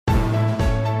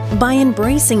By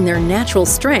embracing their natural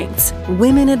strengths,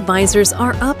 women advisors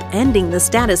are upending the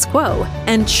status quo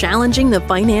and challenging the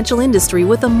financial industry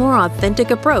with a more authentic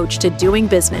approach to doing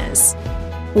business.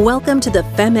 Welcome to the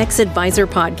FemX Advisor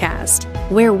Podcast,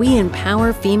 where we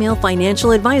empower female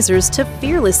financial advisors to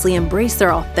fearlessly embrace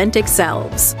their authentic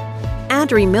selves.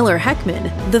 Adri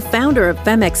Miller-Heckman, the founder of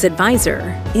FemX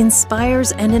Advisor,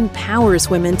 inspires and empowers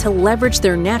women to leverage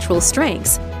their natural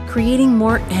strengths, creating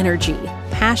more energy,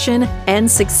 passion, and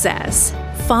success.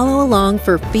 Follow along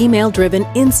for female-driven,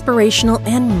 inspirational,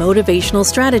 and motivational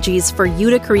strategies for you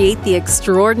to create the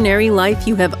extraordinary life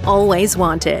you have always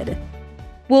wanted.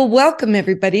 Well, welcome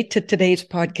everybody to today's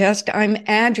podcast. I'm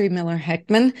Adri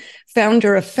Miller-Heckman,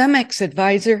 founder of FemX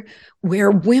Advisor,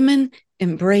 where women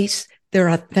embrace their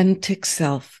authentic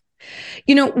self.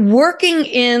 You know, working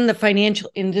in the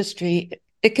financial industry,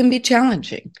 it can be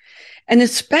challenging, and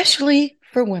especially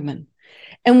for women.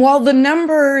 And while the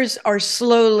numbers are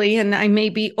slowly, and I may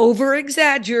be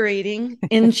over-exaggerating,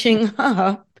 inching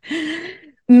up,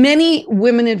 many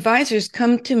women advisors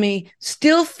come to me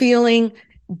still feeling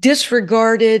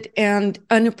disregarded and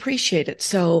unappreciated.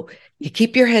 So you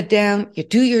keep your head down, you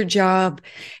do your job,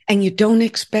 and you don't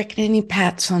expect any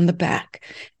pats on the back.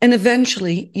 And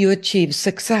eventually you achieve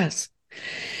success.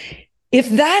 If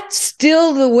that's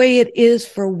still the way it is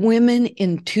for women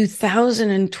in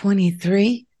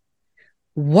 2023,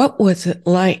 what was it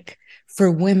like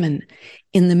for women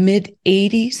in the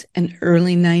mid-'80s and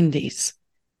early '90s?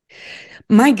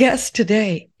 My guest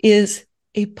today is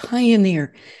a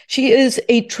pioneer. She is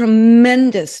a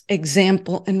tremendous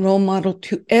example and role model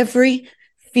to every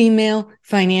female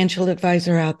financial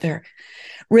advisor out there.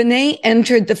 Renee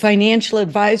entered the financial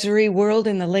advisory world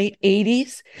in the late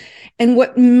 '80s, and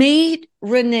what made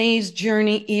Renee's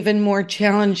journey even more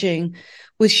challenging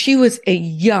was she was a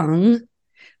young,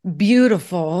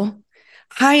 beautiful,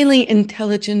 highly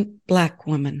intelligent Black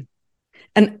woman.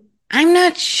 And I'm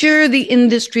not sure the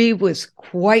industry was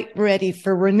quite ready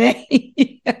for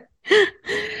Renee.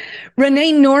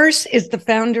 Renee Norse is the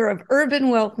founder of Urban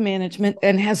Wealth Management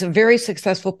and has a very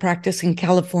successful practice in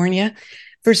California.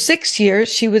 For 6 years,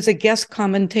 she was a guest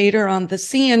commentator on the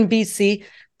CNBC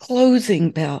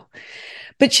Closing Bell.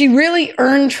 But she really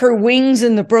earned her wings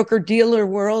in the broker-dealer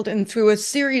world, and through a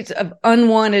series of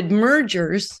unwanted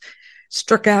mergers,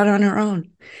 struck out on her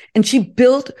own. And she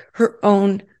built her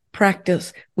own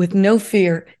practice with no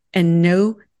fear and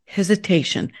no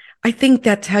hesitation. I think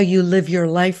that's how you live your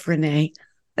life, Renee.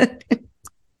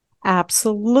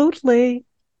 Absolutely.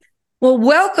 Well,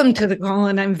 welcome to the call,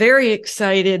 and I'm very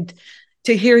excited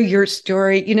to hear your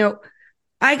story. You know,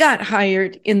 I got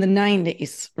hired in the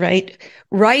 '90s, right?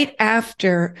 Right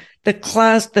after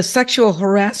the sexual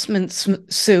harassment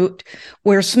suit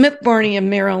where Smith Barney and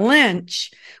Merrill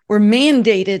Lynch were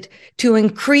mandated to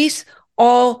increase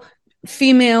all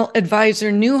female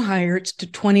advisor new hires to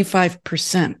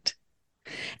 25%.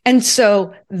 And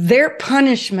so their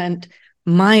punishment,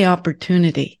 my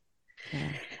opportunity. Yeah.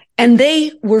 And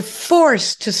they were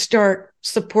forced to start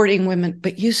supporting women,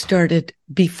 but you started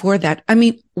before that. I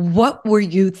mean, what were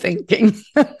you thinking?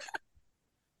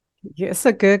 It's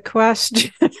a good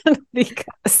question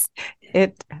because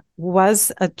it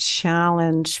was a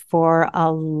challenge for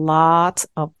a lot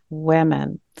of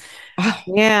women. Oh.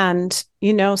 And,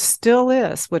 you know, still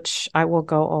is, which I will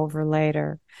go over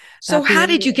later. So how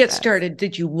did you get started?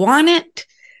 Did you want it?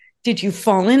 Did you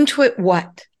fall into it?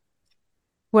 What?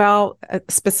 Well,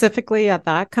 specifically at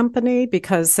that company,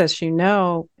 because as you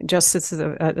know, just as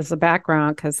a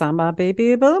background, because I'm a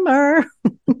baby boomer,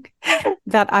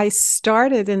 that I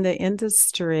started in the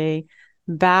industry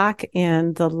back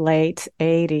in the late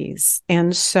 '80s.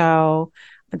 And so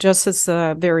just as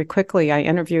very quickly, I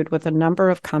interviewed with a number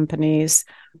of companies.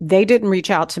 They didn't reach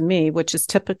out to me, which is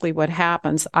typically what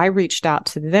happens. I reached out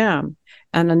to them,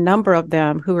 and a number of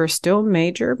them who are still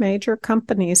major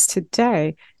companies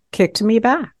today kicked me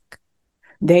back.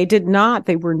 They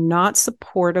were not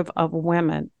supportive of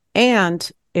women.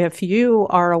 And if you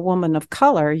are a woman of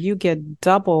color, you get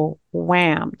double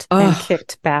whammed and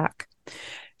kicked back.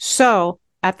 So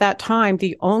at that time,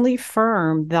 the only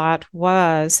firm that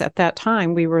was, at that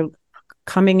time, we were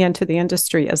coming into the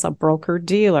industry as a broker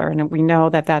dealer, and we know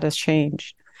that that has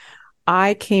changed.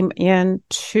 I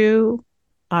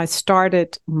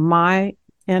started my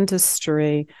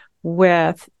industry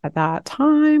with, at that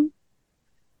time,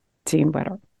 Dean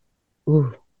Witter.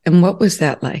 Ooh. And what was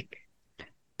that like?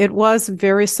 It was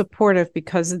very supportive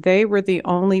because they were the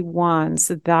only ones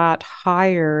that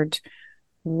hired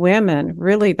women,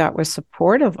 really, that was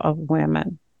supportive of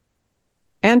women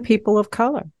and people of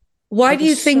color. Why do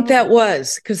you think that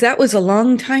was? Because that was a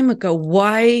long time ago.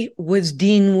 Why was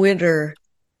Dean Witter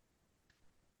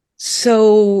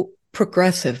so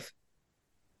progressive?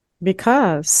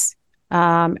 Because,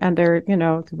 and there,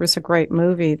 there was a great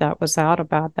movie that was out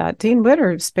about that. Dean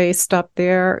Witter's based up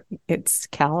there. It's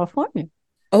California.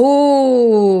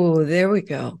 Oh, there we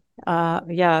go.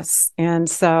 Yes. And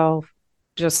so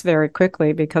just very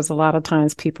quickly, because a lot of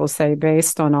times people say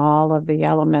based on all of the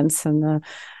elements and the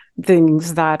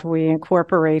things that we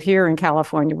incorporate here in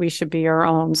California, we should be our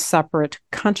own separate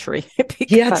country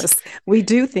because we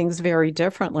do things very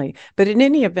differently. But in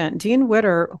any event, Dean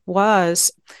Witter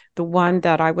was the one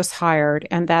that I was hired,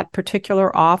 and that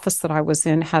particular office that I was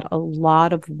in had a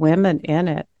lot of women in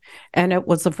it. And it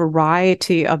was a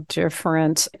variety of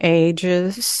different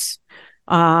ages,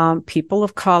 people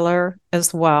of color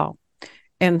as well.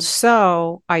 And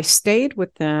so I stayed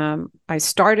with them. I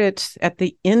started at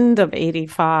the end of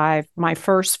 85, my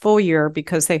first full year,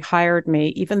 because they hired me,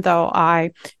 even though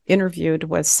I interviewed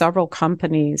with several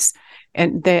companies.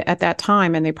 And they, at that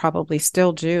time, and they probably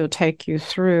still do, take you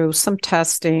through some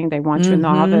testing. They want you a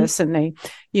novice, and they,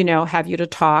 have you to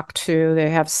talk to.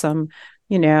 They have some,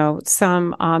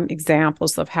 some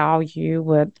examples of how you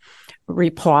would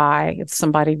reply if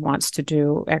somebody wants to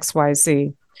do X, Y,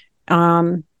 Z.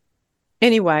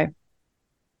 Anyway,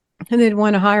 and they didn't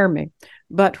want to hire me.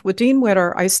 But with Dean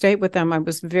Witter, I stayed with them. I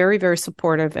was very, very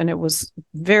supportive, and it was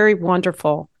very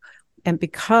wonderful. And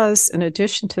because in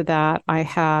addition to that, I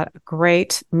had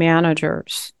great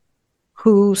managers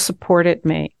who supported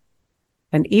me.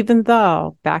 And even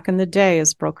though back in the day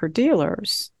as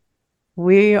broker-dealers,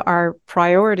 our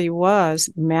priority was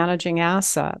managing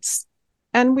assets.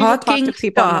 And we would talk to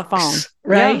people on the phone.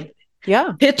 Right?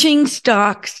 Yeah. Pitching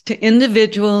stocks to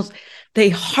individuals. They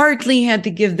hardly had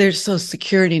to give their social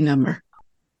security number.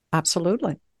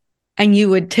 Absolutely. And you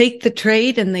would take the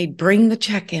trade and they'd bring the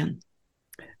check in.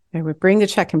 They would bring the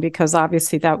check in because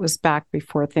obviously that was back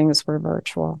before things were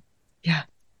virtual. Yeah.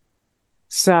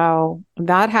 So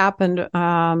that happened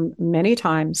many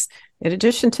times. In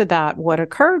addition to that, what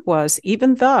occurred was,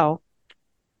 even though,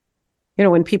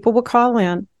 when people would call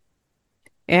in,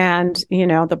 and,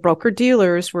 the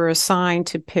broker-dealers were assigned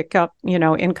to pick up,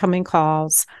 incoming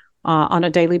calls on a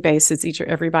daily basis.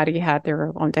 Everybody had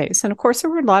their own days. And, of course,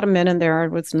 there were a lot of men in there. There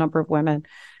was a number of women.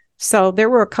 So there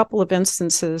were a couple of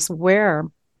instances where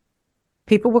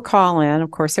people would call in.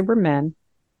 Of course, they were men.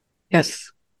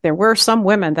 Yes. There were some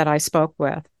women that I spoke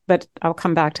with, but I'll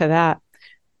come back to that.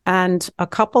 And a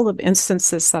couple of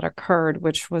instances that occurred,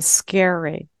 which was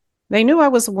scary. They knew I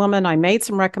was a woman. I made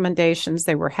some recommendations.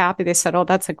 They were happy. They said, oh,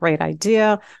 that's a great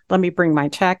idea. Let me bring my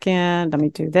check in. Let me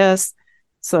do this.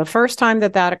 So the first time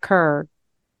that occurred,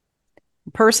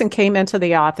 a person came into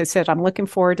the office, said, I'm looking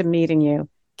forward to meeting you.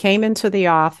 Came into the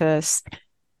office.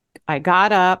 I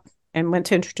got up and went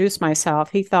to introduce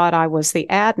myself. He thought I was the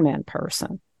admin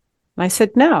person. And I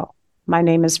said, no, my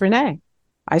name is Renee.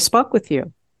 I spoke with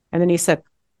you. And then he said,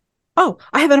 oh,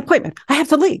 I have an appointment. I have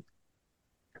to leave.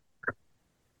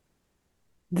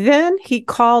 Then he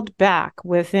called back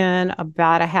within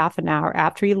about a half an hour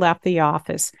after he left the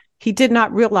office. He did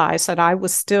not realize that I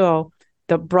was still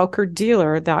the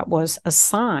broker-dealer that was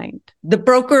assigned. The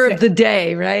broker of the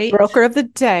day, right? Broker of the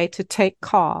day to take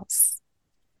calls.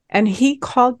 And he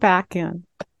called back in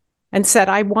and said,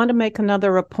 I want to make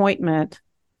another appointment.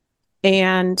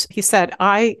 And he said,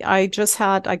 I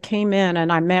came in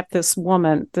and I met this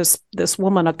woman, this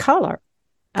woman of color.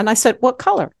 And I said, what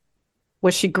color?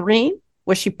 Was she green?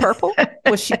 Was she purple?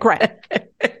 Was she gray?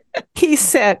 He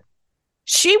said,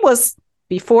 she was,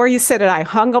 before he said it, I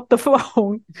hung up the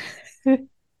phone.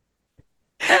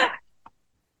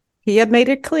 He had made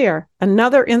it clear.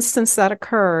 Another instance that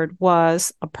occurred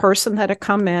was a person that had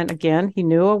come in. Again, he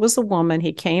knew I was a woman.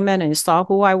 He came in and he saw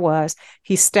who I was.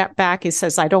 He stepped back. He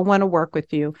says, I don't want to work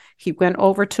with you. He went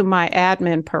over to my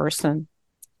admin person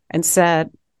and said,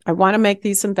 I want to make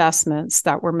these investments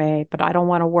that were made, but I don't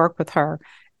want to work with her.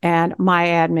 And my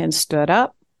admin stood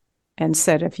up and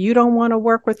said, if you don't want to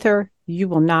work with her, you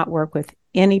will not work with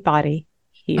anybody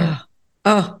here.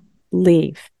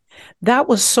 Leave. That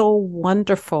was so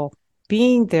wonderful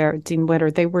being there, Dean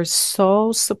Witter. They were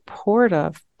so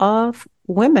supportive of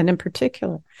women in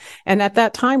particular. And at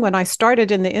that time, when I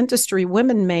started in the industry,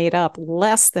 women made up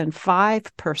less than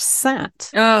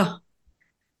 5%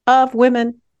 of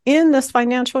women in this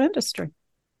financial industry.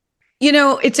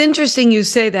 It's interesting you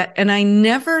say that. And I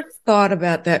never thought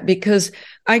about that because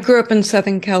I grew up in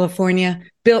Southern California,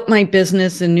 built my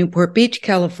business in Newport Beach,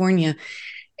 California.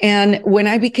 And when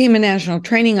I became a national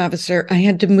training officer, I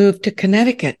had to move to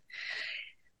Connecticut.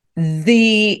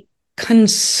 The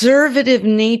conservative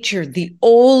nature, the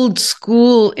old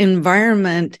school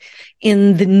environment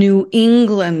in the New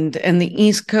England and the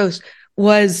East Coast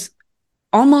was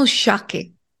almost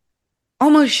shocking,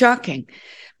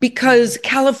 because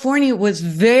California was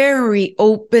very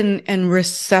open and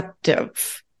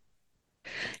receptive.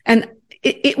 And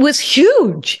it was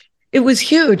huge. It was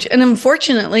huge. And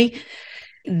unfortunately,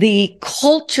 the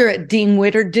culture at Dean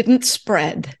Witter didn't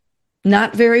spread,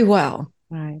 not very well.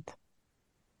 Right.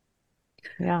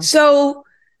 Yeah. So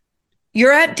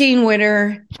you're at Dean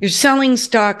Witter, you're selling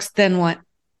stocks, then what?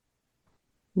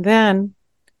 Then,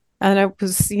 and it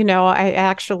was, I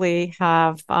actually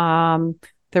have,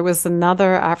 there was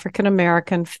another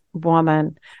African-American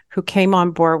woman who came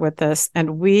on board with this.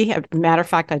 And matter of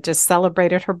fact, I just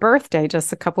celebrated her birthday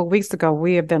just a couple of weeks ago.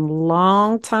 We have been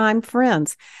longtime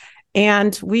friends.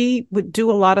 And we would do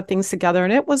a lot of things together.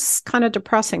 And it was kind of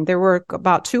depressing. There were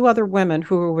about 2 other women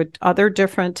who were with other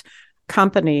different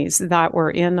companies that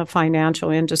were in the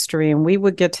financial industry. And we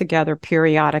would get together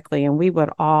periodically and we would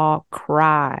all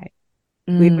cry.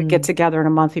 We would get together on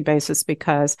a monthly basis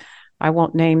because I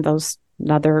won't name those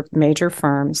other major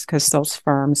firms because those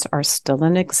firms are still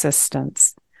in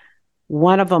existence.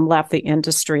 One of them left the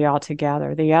industry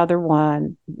altogether. The other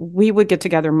one, we would get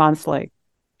together monthly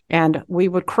and we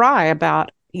would cry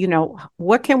about,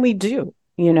 what can we do?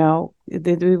 We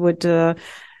would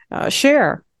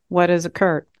share what has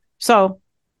occurred. So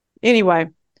anyway,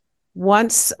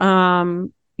 once,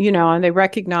 and they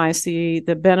recognized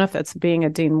the benefits of being a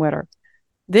Dean Witter.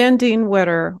 Then Dean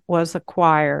Witter was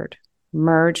acquired,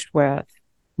 merged with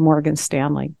Morgan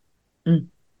Stanley.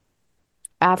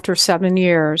 After 7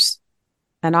 years,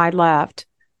 and I left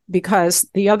because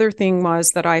the other thing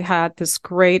was that I had this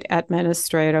great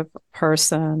administrative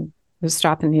person who's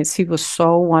Japanese. He was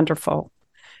so wonderful,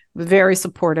 very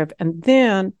supportive. And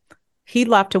then he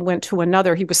left and went to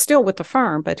another. He was still with the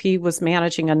firm, but he was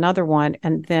managing another one.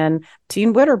 And then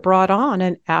Dean Witter brought on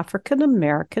an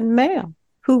African-American male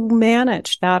who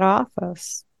managed that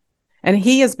office. And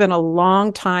he has been a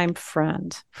longtime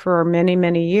friend for many,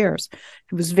 many years.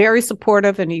 He was very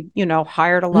supportive and he,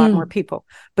 hired a lot more people.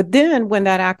 But then when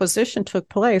that acquisition took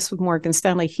place with Morgan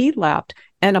Stanley, he left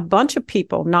and a bunch of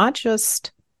people, not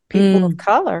just people of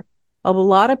color, a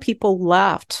lot of people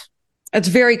left. It's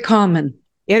very common.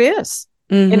 It is.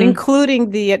 And including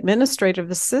the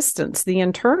administrative assistants, the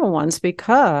internal ones,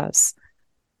 because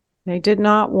they did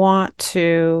not want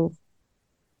to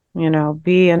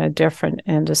be in a different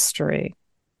industry.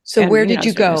 So where did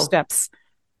you go? Steps.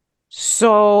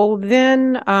 So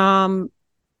then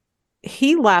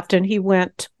he left and he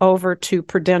went over to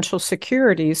Prudential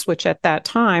Securities, which at that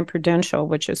time, Prudential,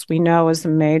 which as we know is a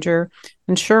major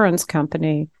insurance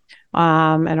company,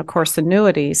 and of course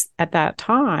annuities. At that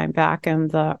time, back in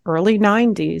the early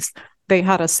 90s, they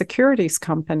had a securities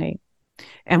company.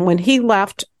 And when he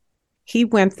left, he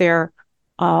went there.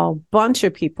 A bunch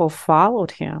of people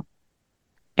followed him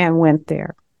and went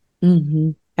there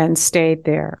and stayed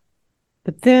there.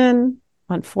 But then,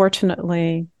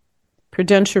 unfortunately,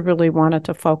 Prudential really wanted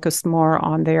to focus more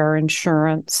on their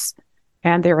insurance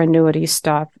and their annuity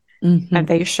stuff. And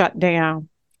they shut down.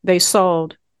 They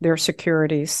sold their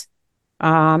securities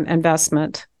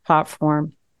investment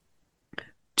platform.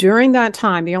 During that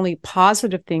time, the only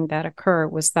positive thing that occurred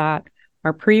was that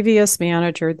our previous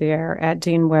manager there at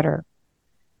Dean Witter,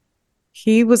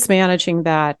 he was managing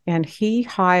that and he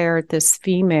hired this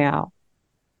female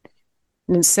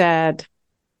and said,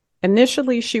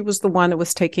 initially she was the one that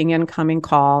was taking incoming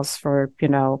calls for,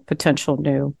 potential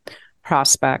new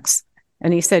prospects.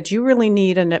 And he said, you really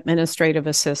need an administrative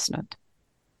assistant.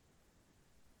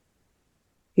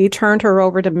 He turned her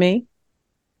over to me.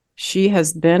 She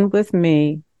has been with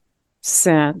me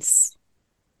since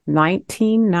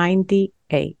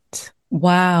 1998.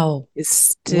 Wow. Is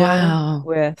still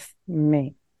with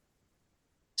me.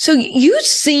 So you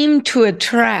seem to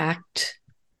attract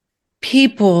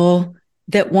people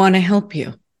that want to help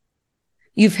you.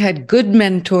 You've had good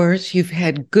mentors. You've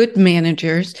had good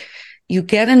managers. You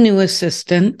get a new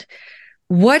assistant.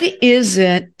 What is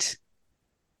it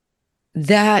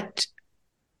that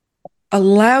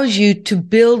allows you to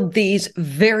build these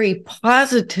very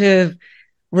positive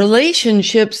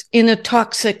relationships in a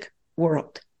toxic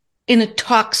world, in a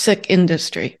toxic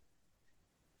industry?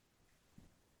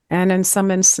 And in some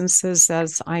instances,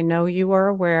 as I know you are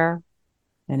aware,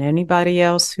 and anybody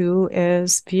else who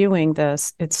is viewing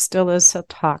this, it still is a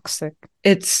toxic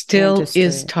It still industry.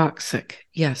 is toxic.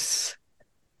 Yes.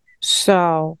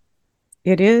 So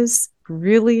it is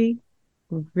really,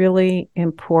 really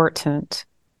important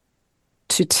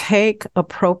to take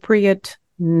appropriate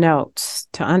notes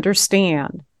to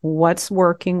understand what's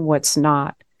working, what's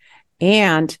not,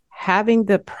 and having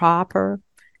the proper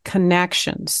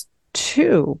connections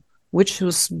to, which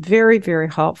was very, very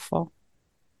helpful,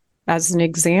 As an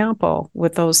example,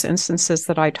 with those instances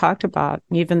that I talked about,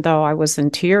 even though I was in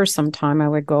tears sometime, I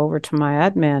would go over to my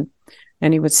admin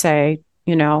and he would say,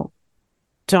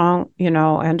 don't,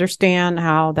 understand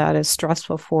how that is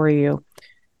stressful for you.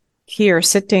 Here,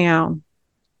 sit down.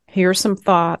 Here's some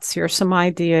thoughts. Here's some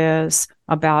ideas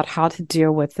about how to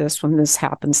deal with this when this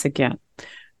happens again.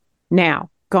 Now,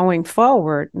 going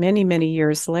forward, many, many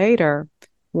years later,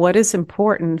 what is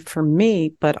important for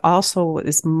me, but also what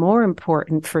is more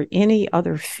important for any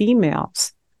other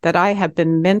females that I have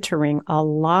been mentoring a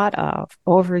lot of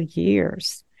over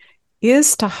years,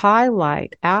 is to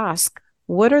ask,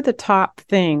 what are the top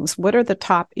things? What are the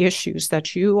top issues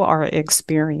that you are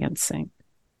experiencing?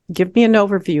 Give me an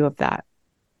overview of that.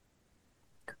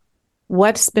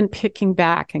 What's been picking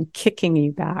back and kicking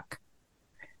you back?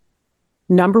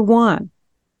 Number one,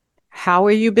 how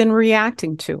have you been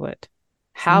reacting to it?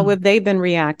 How have they been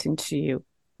reacting to you?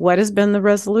 What has been the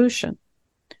resolution?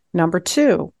 Number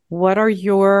two, what are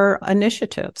your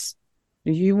initiatives?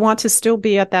 Do you want to still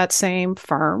be at that same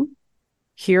firm?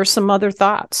 Here's some other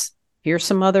thoughts. Here's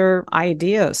some other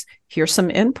ideas. Here's some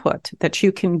input that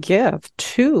you can give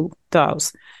to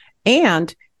those.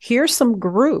 And here's some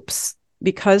groups,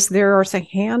 because there is a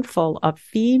handful of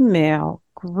female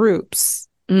groups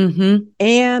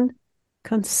and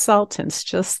consultants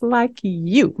just like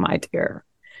you, my dear,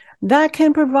 that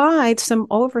can provide some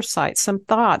oversight, some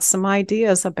thoughts, some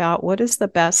ideas about what is the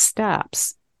best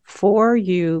steps for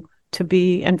you to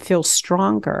be and feel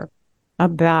stronger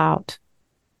about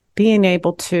being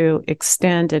able to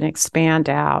extend and expand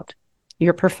out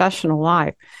your professional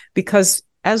life. Because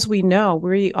as we know,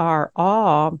 we are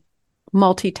all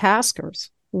multitaskers.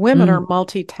 Women are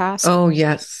multitaskers. Oh,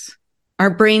 yes. Our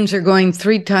brains are going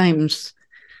 3 times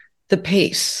the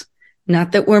pace.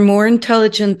 Not that we're more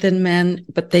intelligent than men,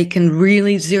 but they can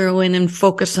really zero in and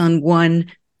focus on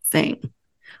one thing.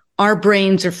 Our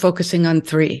brains are focusing on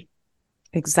 3.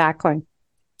 Exactly.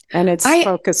 And it's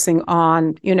focusing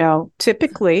on,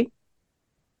 typically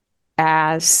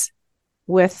as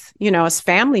with, as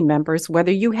family members,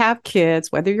 whether you have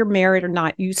kids, whether you're married or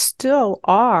not, you still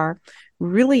are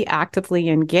really actively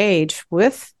engaged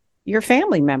with your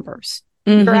family members.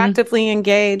 You're actively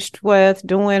engaged with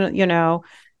doing,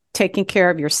 taking care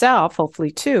of yourself,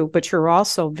 hopefully too, but you're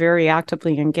also very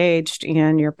actively engaged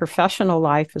in your professional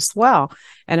life as well.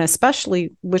 And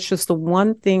especially, which is the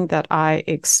one thing that I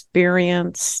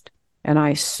experienced and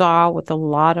I saw with a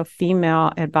lot of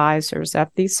female advisors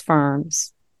at these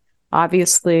firms.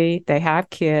 Obviously, they have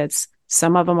kids.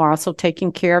 Some of them are also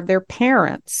taking care of their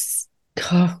parents.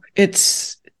 Oh,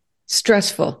 it's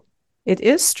stressful. It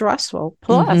is stressful.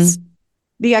 Plus,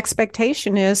 the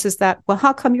expectation is that, well,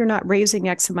 how come you're not raising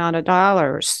X amount of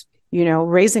dollars,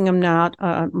 raising amount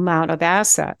of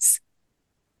assets?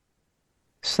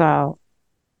 So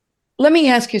let me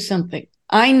ask you something.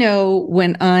 I know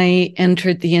when I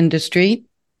entered the industry,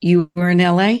 you were in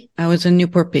LA, I was in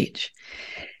Newport Beach.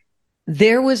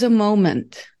 There was a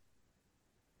moment.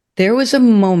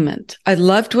 I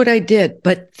loved what I did,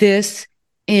 but this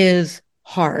is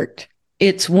hard.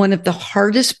 It's one of the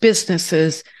hardest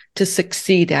businesses to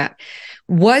succeed at.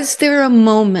 Was there a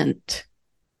moment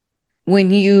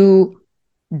when you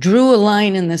drew a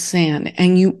line in the sand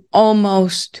and you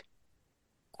almost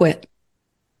quit?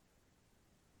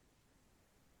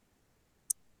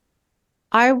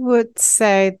 I would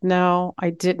say, no,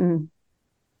 I didn't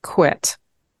quit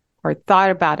or thought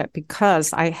about it,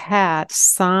 because I had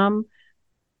some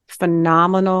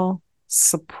phenomenal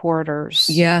supporters.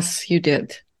 Yes, you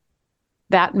did.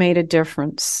 That made a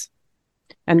difference.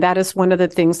 And that is one of the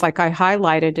things, like I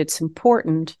highlighted, it's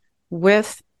important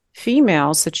with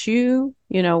females that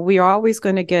we are always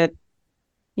going to get,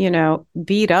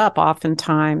 beat up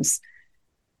oftentimes.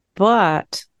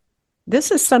 But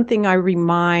this is something I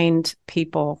remind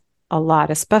people a lot,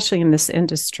 especially in this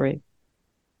industry.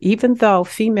 Even though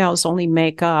females only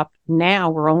make up,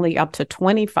 now we're only up to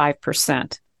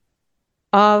 25%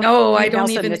 of I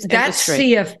don't even, that's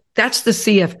the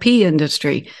CFP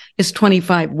industry is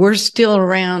 25. We're still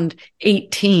around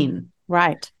 18.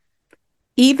 Right.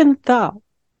 Even though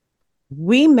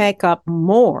we make up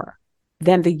more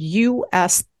than the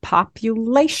U.S.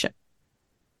 population,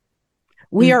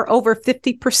 we are over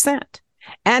 50%.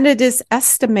 And it is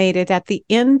estimated at the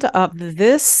end of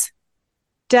this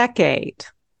decade,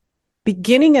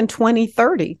 beginning in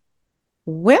 2030,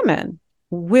 women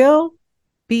will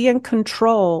be in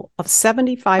control of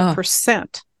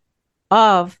 75%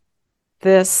 of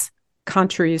this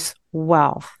country's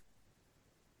wealth.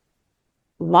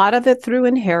 A lot of it through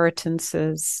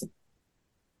inheritances.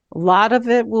 A lot of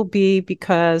it will be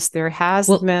because there has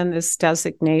been this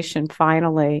designation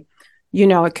finally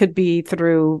It could be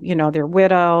through, they're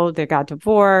widowed, they got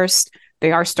divorced,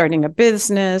 they are starting a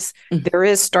business. Mm-hmm. There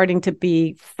is starting to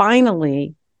be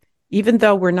finally, even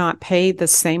though we're not paid the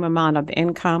same amount of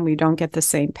income, we don't get the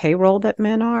same payroll that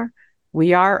men are.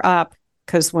 We are up,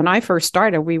 because when I first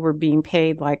started, we were being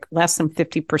paid like less than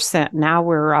 50%. Now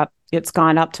we're up, it's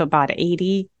gone up to about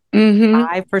 85%,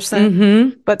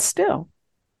 mm-hmm. But still.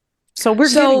 So we're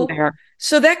getting there.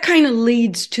 So that kind of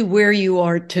leads to where you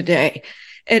are today.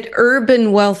 At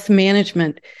Urban Wealth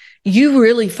Management, you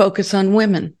really focus on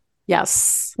women.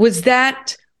 Yes. Was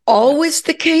that always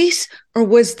the case, or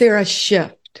was there a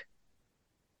shift?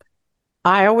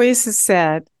 I always have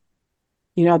said,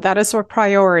 that is our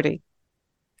priority.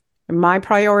 My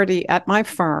priority at my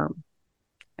firm.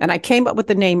 And I came up with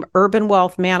the name Urban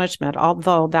Wealth Management,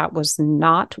 although that was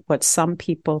not what some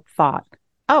people thought.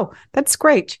 Oh, that's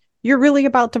great. You're really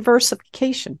about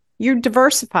diversification. You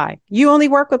diversify. You only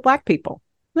work with Black people.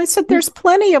 And I said, there's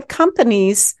plenty of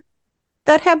companies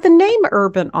that have the name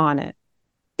Urban on it.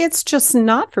 It's just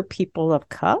not for people of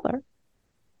color.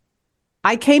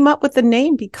 I came up with the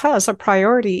name because a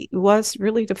priority was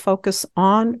really to focus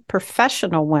on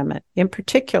professional women in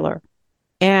particular.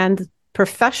 And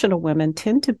professional women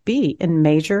tend to be in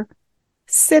major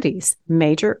cities,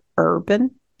 major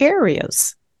urban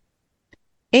areas.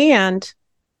 And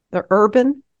the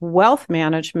urban wealth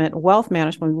management, we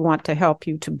want to help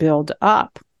you to build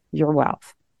up your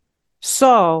wealth.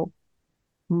 So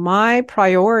my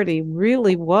priority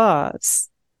really was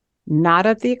not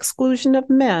at the exclusion of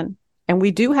men. And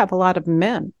we do have a lot of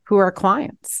men who are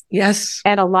clients. Yes.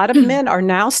 And a lot of men are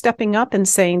now stepping up and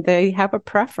saying they have a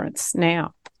preference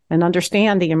now and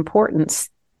understand the importance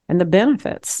and the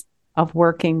benefits of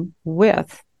working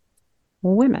with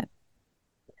women.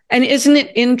 And isn't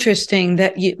it interesting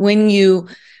that when you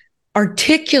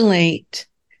articulate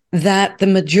that the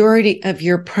majority of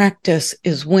your practice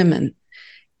is women,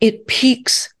 it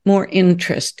piques more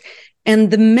interest.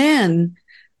 And the men,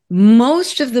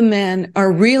 most of the men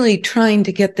are really trying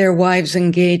to get their wives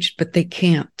engaged, but they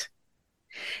can't.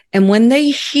 And when they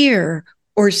hear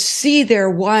or see their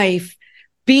wife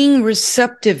being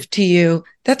receptive to you,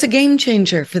 that's a game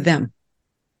changer for them.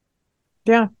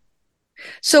 Yeah.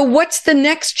 So what's the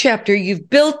next chapter? You've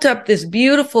built up this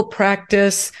beautiful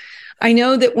practice. I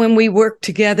know that when we worked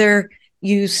together,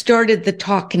 you started the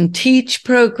Talk and Teach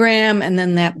program, and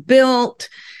then that built.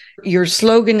 Your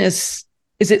slogan is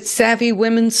it Savvy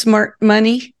Women, Smart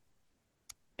Money?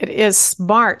 It is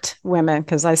Smart Women,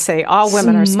 because I say all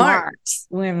women are smart.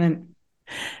 Women.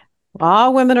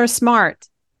 All women are smart.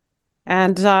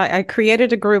 And I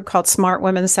created a group called Smart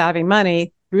Women, Savvy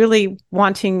Money, really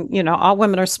wanting, all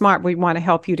women are smart. We want to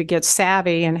help you to get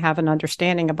savvy and have an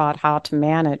understanding about how to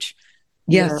manage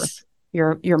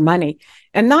your money,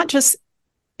 and not just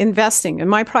investing. And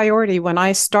my priority when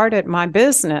I started my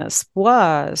business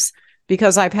was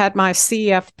because I've had my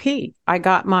CFP. I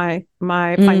got my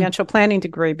financial planning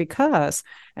degree because,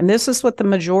 and this is what the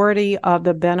majority of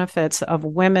the benefits of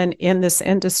women in this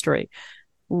industry,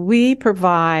 we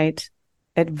provide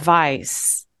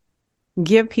advice,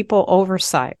 give people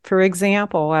oversight. For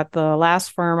example, at the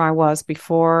last firm I was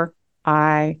before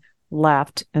I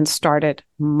left and started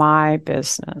my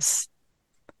business,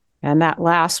 and that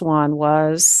last one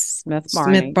was Smith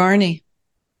Barney.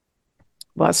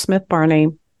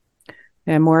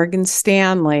 And Morgan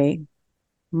Stanley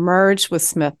merged with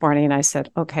Smith Barney. And I said,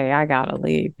 okay, I got to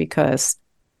leave because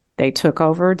they took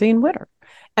over Dean Witter.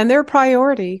 And their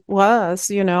priority was,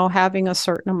 having a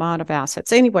certain amount of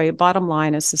assets. Anyway, bottom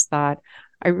line is that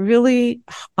I really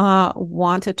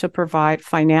wanted to provide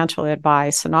financial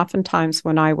advice. And oftentimes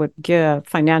when I would give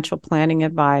financial planning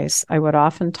advice, I would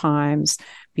oftentimes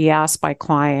be asked by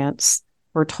clients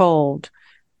or told,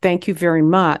 thank you very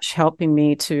much helping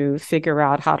me to figure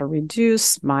out how to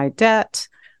reduce my debt,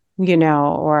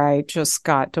 or I just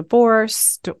got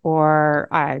divorced, or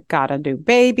I got a new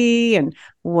baby, and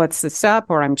what's this up,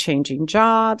 or I'm changing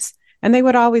jobs. And they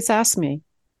would always ask me,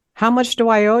 how much do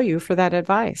I owe you for that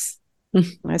advice?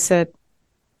 I said,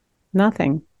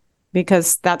 nothing,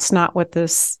 because that's not what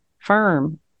this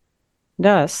firm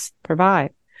does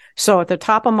provide. So at the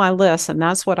top of my list, and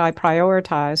that's what I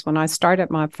prioritized when I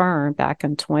started my firm back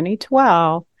in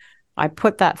 2012, I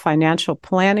put that financial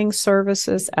planning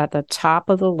services at the top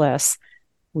of the list.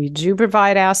 We do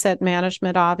provide asset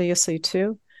management, obviously,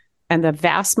 too. And the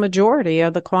vast majority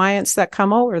of the clients that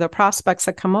come over, the prospects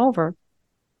that come over,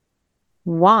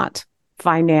 want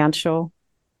financial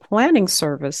planning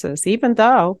services, even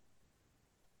though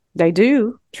they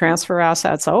do transfer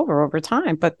assets over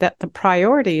time. But that the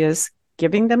priority is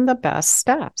giving them the best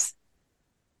steps.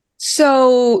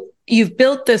 So you've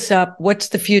built this up. What's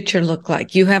the future look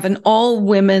like? You have an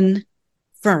all-women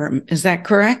firm. Is that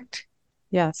correct?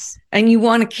 Yes. And you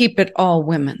want to keep it all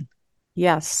women.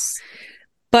 Yes.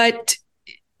 But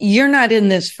you're not in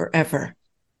this forever.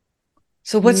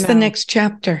 So what's the next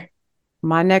chapter?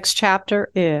 My next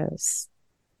chapter is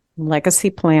legacy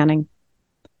planning,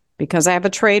 because I have a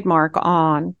trademark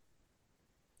on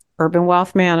urban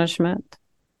wealth management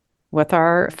with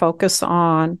our focus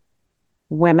on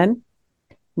women,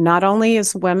 not only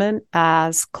as women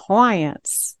as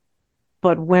clients,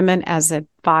 but women as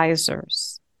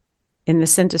advisors in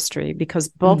this industry, because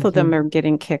both of them are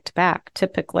getting kicked back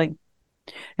typically.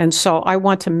 And so I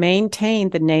want to maintain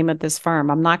the name of this firm.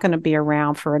 I'm not going to be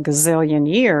around for a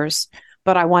gazillion years,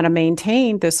 but I want to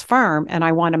maintain this firm, and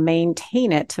I want to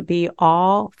maintain it to be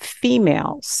all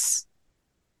females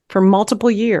for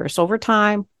multiple years. Over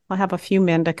time, I'll have a few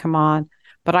men to come on,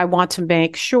 but I want to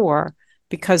make sure,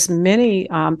 because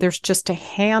there's just a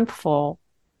handful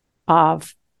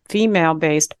of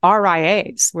female-based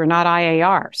RIAs. We're not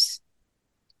IARs.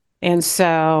 And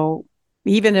so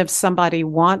even if somebody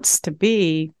wants to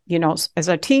be, as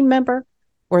a team member,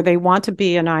 or they want to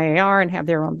be an IAR and have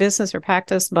their own business or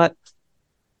practice, but,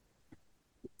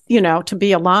 to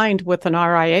be aligned with an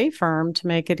RIA firm to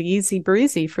make it easy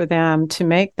breezy for them to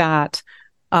make that,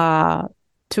 to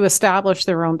establish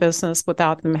their own business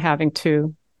without them having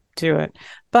to do it.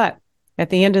 But at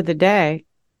the end of the day,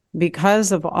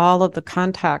 because of all of the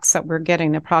contacts that we're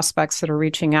getting, the prospects that are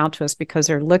reaching out to us because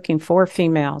they're looking for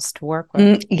females to work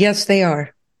with. Yes, they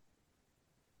are.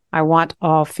 I want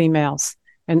all females.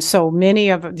 And so many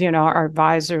of, our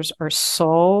advisors are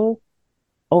so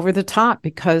over the top,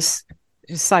 because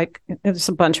it's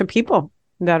a bunch of people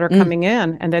that are coming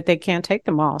in and that they can't take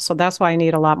them all. So that's why I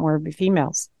need a lot more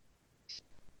females.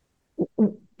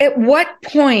 At what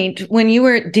point, when you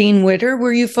were at Dean Witter,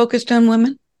 were you focused on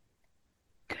women?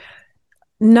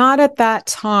 Not at that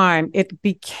time. It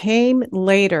became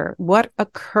later. What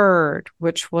occurred,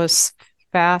 which was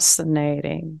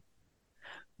fascinating.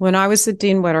 When I was at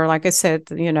Dean Witter, like I said,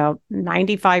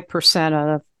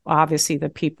 95% of obviously the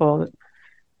people,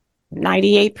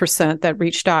 98% that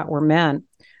reached out were men.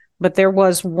 But there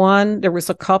was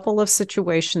a couple of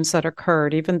situations that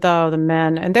occurred, even though the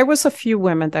men, and there was a few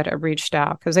women that had reached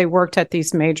out because they worked at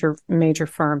these major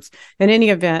firms. In any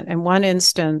event,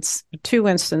 in two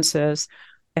instances,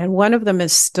 and one of them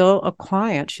is still a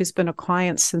client. She's been a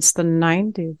client since the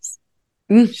 90s.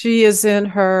 She is in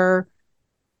her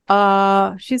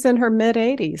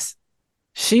mid-80s.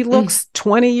 She looks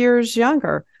 20 years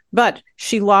younger, but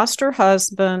she lost her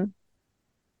husband.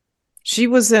 She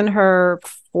was in her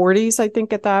 40s, I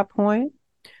think, at that point.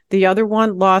 The other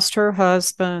one lost her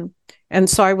husband. And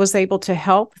so I was able to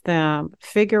help them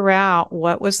figure out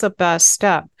what was the best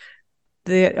step.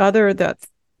 That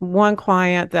one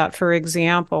client that, for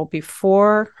example,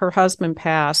 before her husband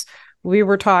passed, we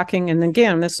were talking, and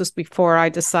again, this was before I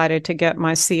decided to get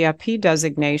my CFP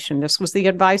designation. This was the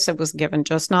advice that was given,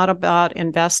 just not about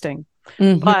investing.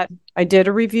 But I did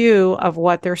a review of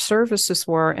what their services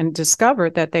were and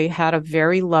discovered that they had a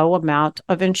very low amount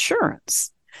of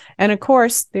insurance. And of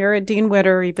course, they're at Dean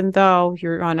Witter, even though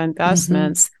you're on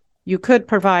investments, you could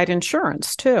provide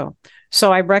insurance too.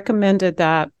 So I recommended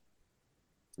that,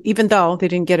 even though they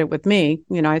didn't get it with me,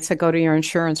 I said, go to your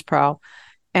insurance pro.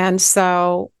 And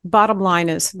so bottom line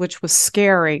is, which was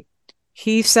scary,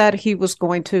 he said he was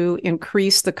going to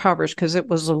increase the coverage because it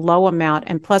was a low amount.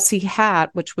 And plus he had,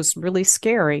 which was really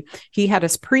scary, he had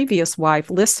his previous wife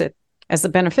listed as the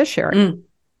beneficiary.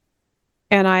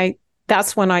 And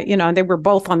that's when they were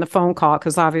both on the phone call,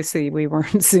 because obviously we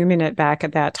weren't Zooming it back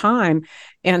at that time.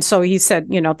 And so he said,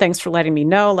 thanks for letting me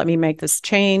know. Let me make this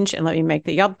change and let me make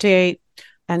the update.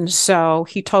 And so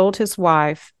he told his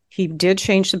wife, he did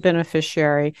change the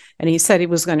beneficiary, and he said he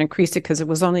was going to increase it because it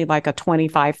was only like a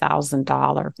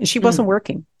 $25,000. And she wasn't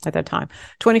working at that time.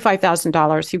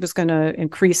 $25,000. He was going to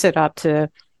increase it up to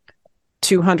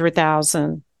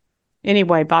 $200,000.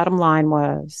 Anyway, bottom line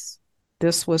was,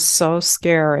 this was so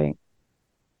scary.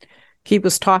 He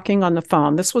was talking on the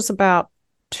phone. This was about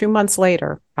 2 months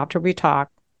later after we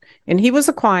talked, and he was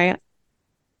a client.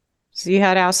 So he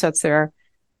had assets there.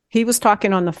 He was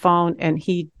talking on the phone and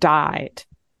he died.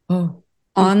 Oh,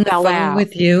 on the phone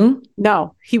with you?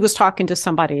 No, he was talking to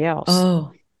somebody else.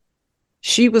 Oh.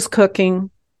 She was cooking.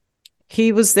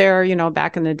 He was there,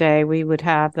 back in the day, we would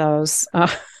have those,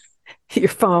 your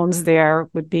phones there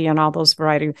would be on all those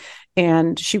variety.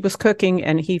 And she was cooking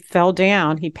and he fell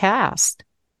down. He passed.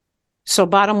 So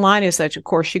bottom line is that, of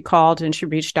course, she called and she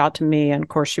reached out to me. And of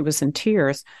course, she was in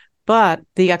tears. But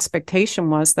the expectation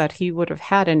was that he would have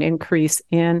had an increase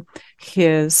in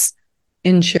his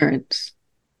insurance.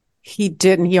 He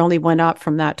didn't. He only went up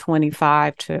from that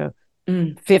 25 to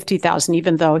 50,000,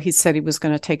 even though he said he was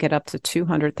going to take it up to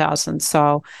 200,000.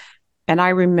 So, and I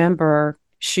remember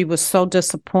she was so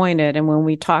disappointed. And when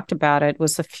we talked about it, it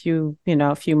was a few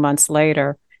months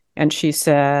later. And she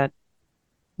said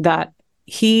that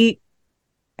he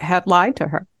had lied to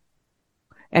her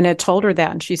and had told her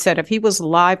that. And she said, if he was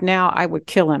alive now, I would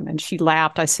kill him. And she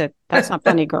laughed. I said, that's not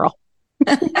funny, girl.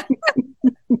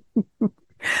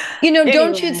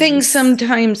 Don't you think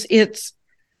sometimes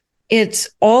it's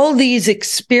all these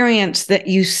experience that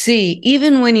you see,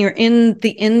 even when you're in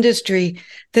the industry,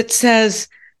 that says,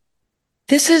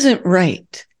 this isn't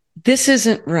right. This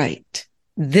isn't right.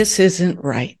 This isn't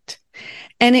right.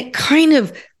 And it kind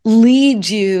of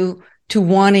leads you to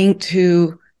wanting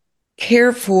to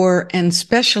care for and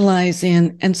specialize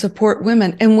in and support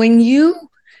women. And when you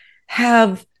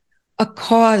have a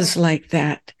cause like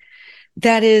that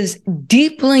is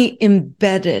deeply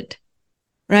embedded,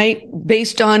 right?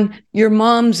 Based on your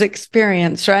mom's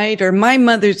experience, right? Or my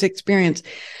mother's experience,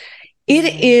 it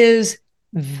is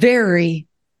very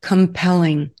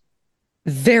compelling,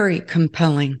 very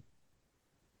compelling.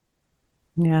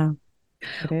 Yeah.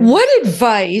 What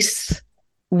advice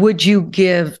would you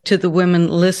give to the women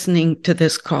listening to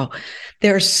this call?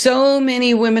 There are so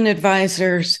many women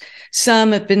advisors.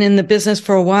 Some have been in the business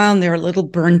for a while and they're a little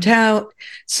burnt out.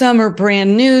 Some are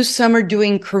brand new. Some are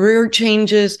doing career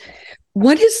changes.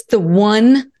 What is the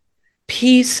one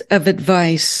piece of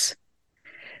advice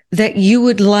that you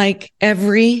would like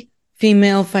every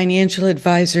female financial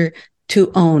advisor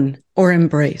to own or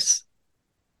embrace?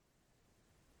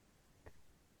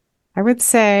 I would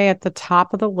say at the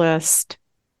top of the list,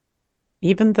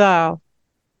 even though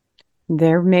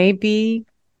there may be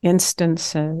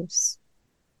instances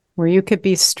where you could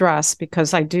be stressed,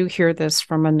 because I do hear this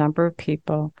from a number of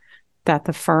people, that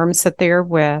the firms that they're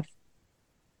with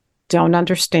don't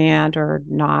understand or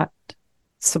not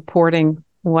supporting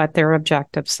what their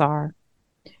objectives are,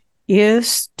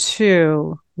 is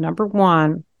to, number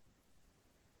one,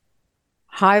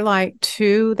 highlight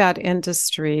to that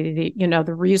industry,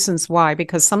 the reasons why,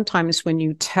 because sometimes when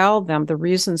you tell them the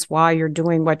reasons why you're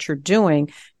doing what you're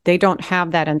doing, they don't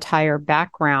have that entire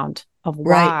background of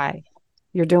why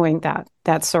you're doing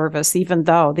that service, even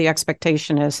though the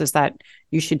expectation is that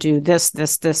you should do this,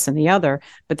 and the other,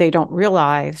 but they don't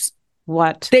realize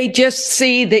what they just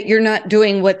see that you're not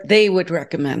doing what they would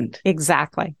recommend.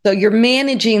 Exactly. So you're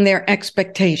managing their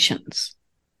expectations.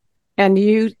 And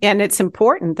it's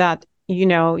important that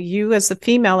you as a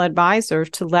female advisor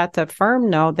to let the firm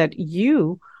know that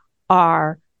you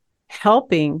are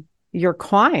helping your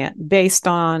client based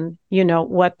on,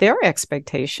 what their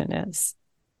expectation is,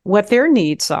 what their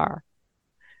needs are.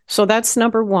 So that's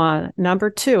number one. Number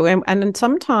two, and then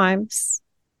sometimes,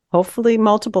 hopefully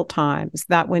multiple times,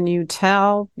 that when you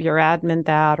tell your admin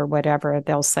that or whatever,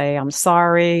 they'll say, I'm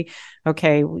sorry.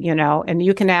 Okay. And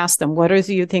you can ask them, what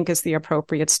do you think is the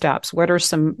appropriate steps? What are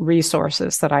some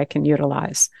resources that I can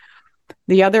utilize?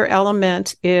 The other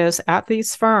element is at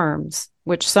these firms,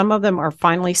 which some of them are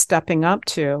finally stepping up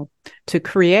to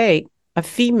create a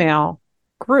female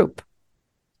group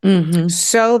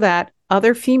so that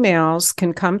other females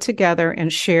can come together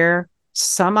and share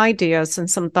some ideas and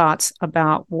some thoughts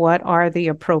about what are the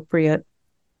appropriate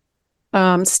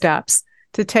steps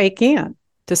to take in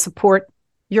to support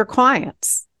your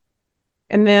clients.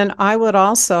 And then I would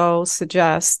also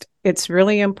suggest it's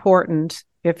really important,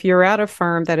 if you're at a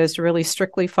firm that is really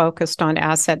strictly focused on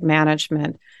asset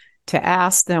management, to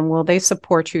ask them, will they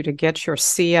support you to get your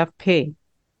CFP?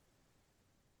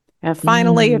 And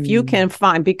finally, if you can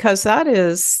find, because that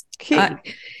is key.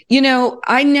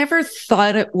 I never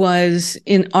thought it was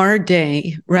in our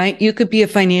day, right? You could be a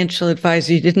financial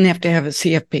advisor. You didn't have to have a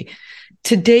CFP.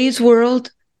 Today's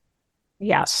world,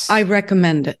 yes, I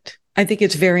recommend it. I think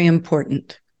it's very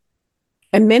important.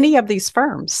 And many of these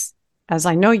firms, as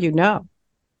I know,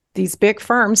 these big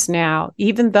firms now,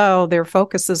 even though their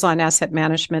focus is on asset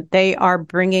management, they are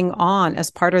bringing on as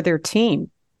part of their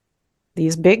team.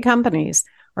 These big companies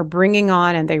are bringing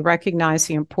on, and they recognize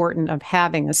the importance of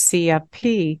having a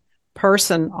CFP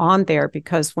person on there,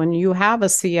 because when you have a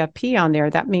CFP on there,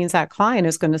 that means that client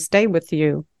is going to stay with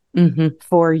you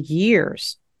for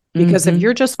years. Because if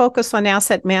you're just focused on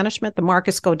asset management, the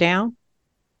markets go down,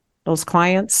 those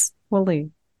clients will leave.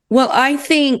 Well, I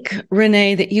think,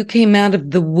 Renee, that you came out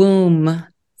of the womb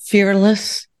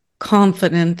fearless,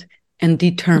 confident, and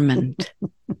determined.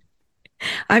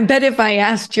 I bet if I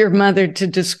asked your mother to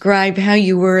describe how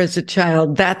you were as a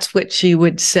child, that's what she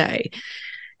would say.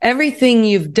 Everything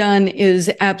you've done is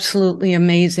absolutely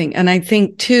amazing. And I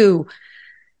think, too,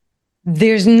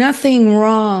 There's nothing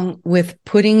wrong with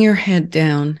putting your head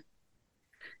down,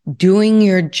 doing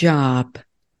your job,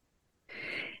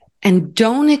 and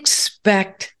don't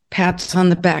expect pats on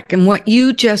the back. And what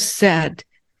you just said,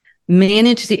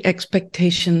 manage the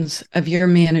expectations of your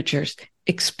managers.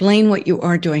 Explain what you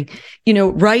are doing.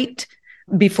 Right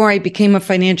before I became a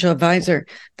financial advisor,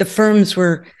 the firms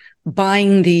were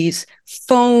buying these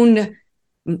phone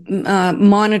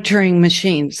monitoring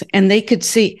machines, and they could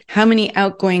see how many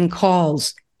outgoing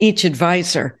calls each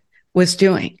advisor was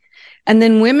doing. And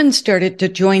then women started to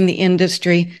join the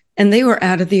industry, and they were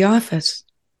out of the office.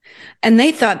 And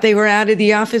they thought they were out of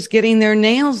the office getting their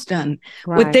nails done.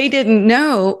 Right. What they didn't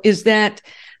know is that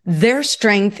their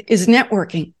strength is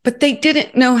networking, but they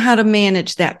didn't know how to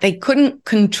manage that. They couldn't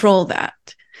control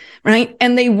that, right?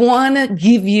 And they want to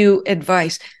give you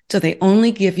advice, so they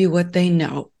only give you what they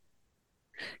know.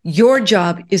 Your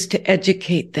job is to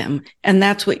educate them, and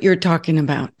that's what you're talking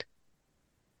about.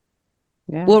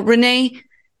 Yeah. Well, Renee,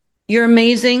 you're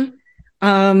amazing.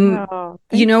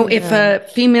 If a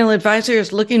female advisor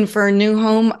is looking for a new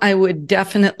home, I would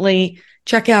definitely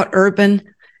check out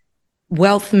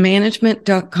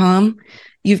urbanwealthmanagement.com.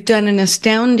 You've done an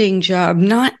astounding job,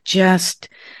 not just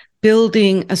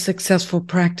building a successful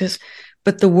practice,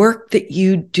 but the work that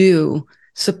you do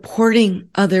supporting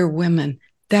other women.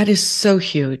 That is so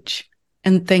huge.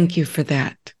 And thank you for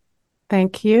that.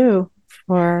 Thank you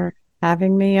for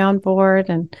having me on board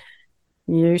and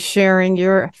you sharing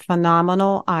your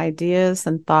phenomenal ideas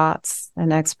and thoughts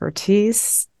and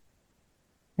expertise.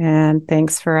 And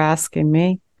thanks for asking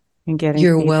me and getting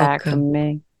feedback from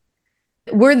me.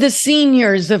 We're the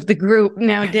seniors of the group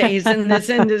nowadays in this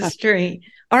industry.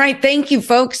 All right. Thank you,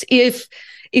 folks. If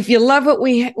you love what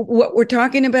we're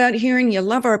talking about here and you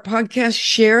love our podcast,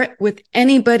 share it with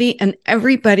anybody and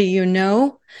everybody you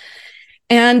know.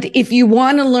 And if you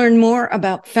want to learn more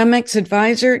about Femex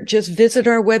Advisor, just visit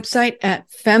our website at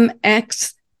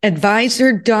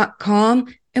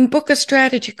femexadvisor.com and book a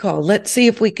strategy call. Let's see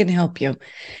if we can help you.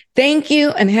 Thank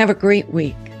you and have a great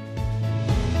week.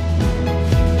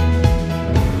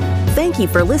 Thank you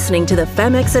for listening to the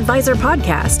Femex Advisor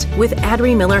podcast with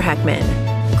Adri Miller-Heckman.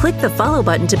 Click the follow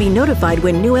button to be notified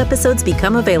when new episodes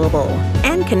become available.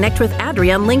 And connect with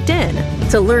Adri on LinkedIn.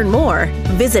 To learn more,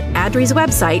 visit Adri's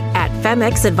website at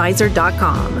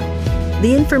femexadvisor.com.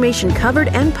 The information covered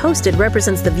and posted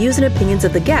represents the views and opinions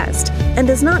of the guest and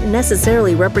does not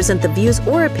necessarily represent the views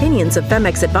or opinions of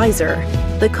Femex Advisor.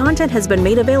 The content has been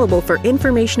made available for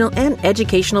informational and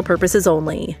educational purposes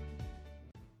only.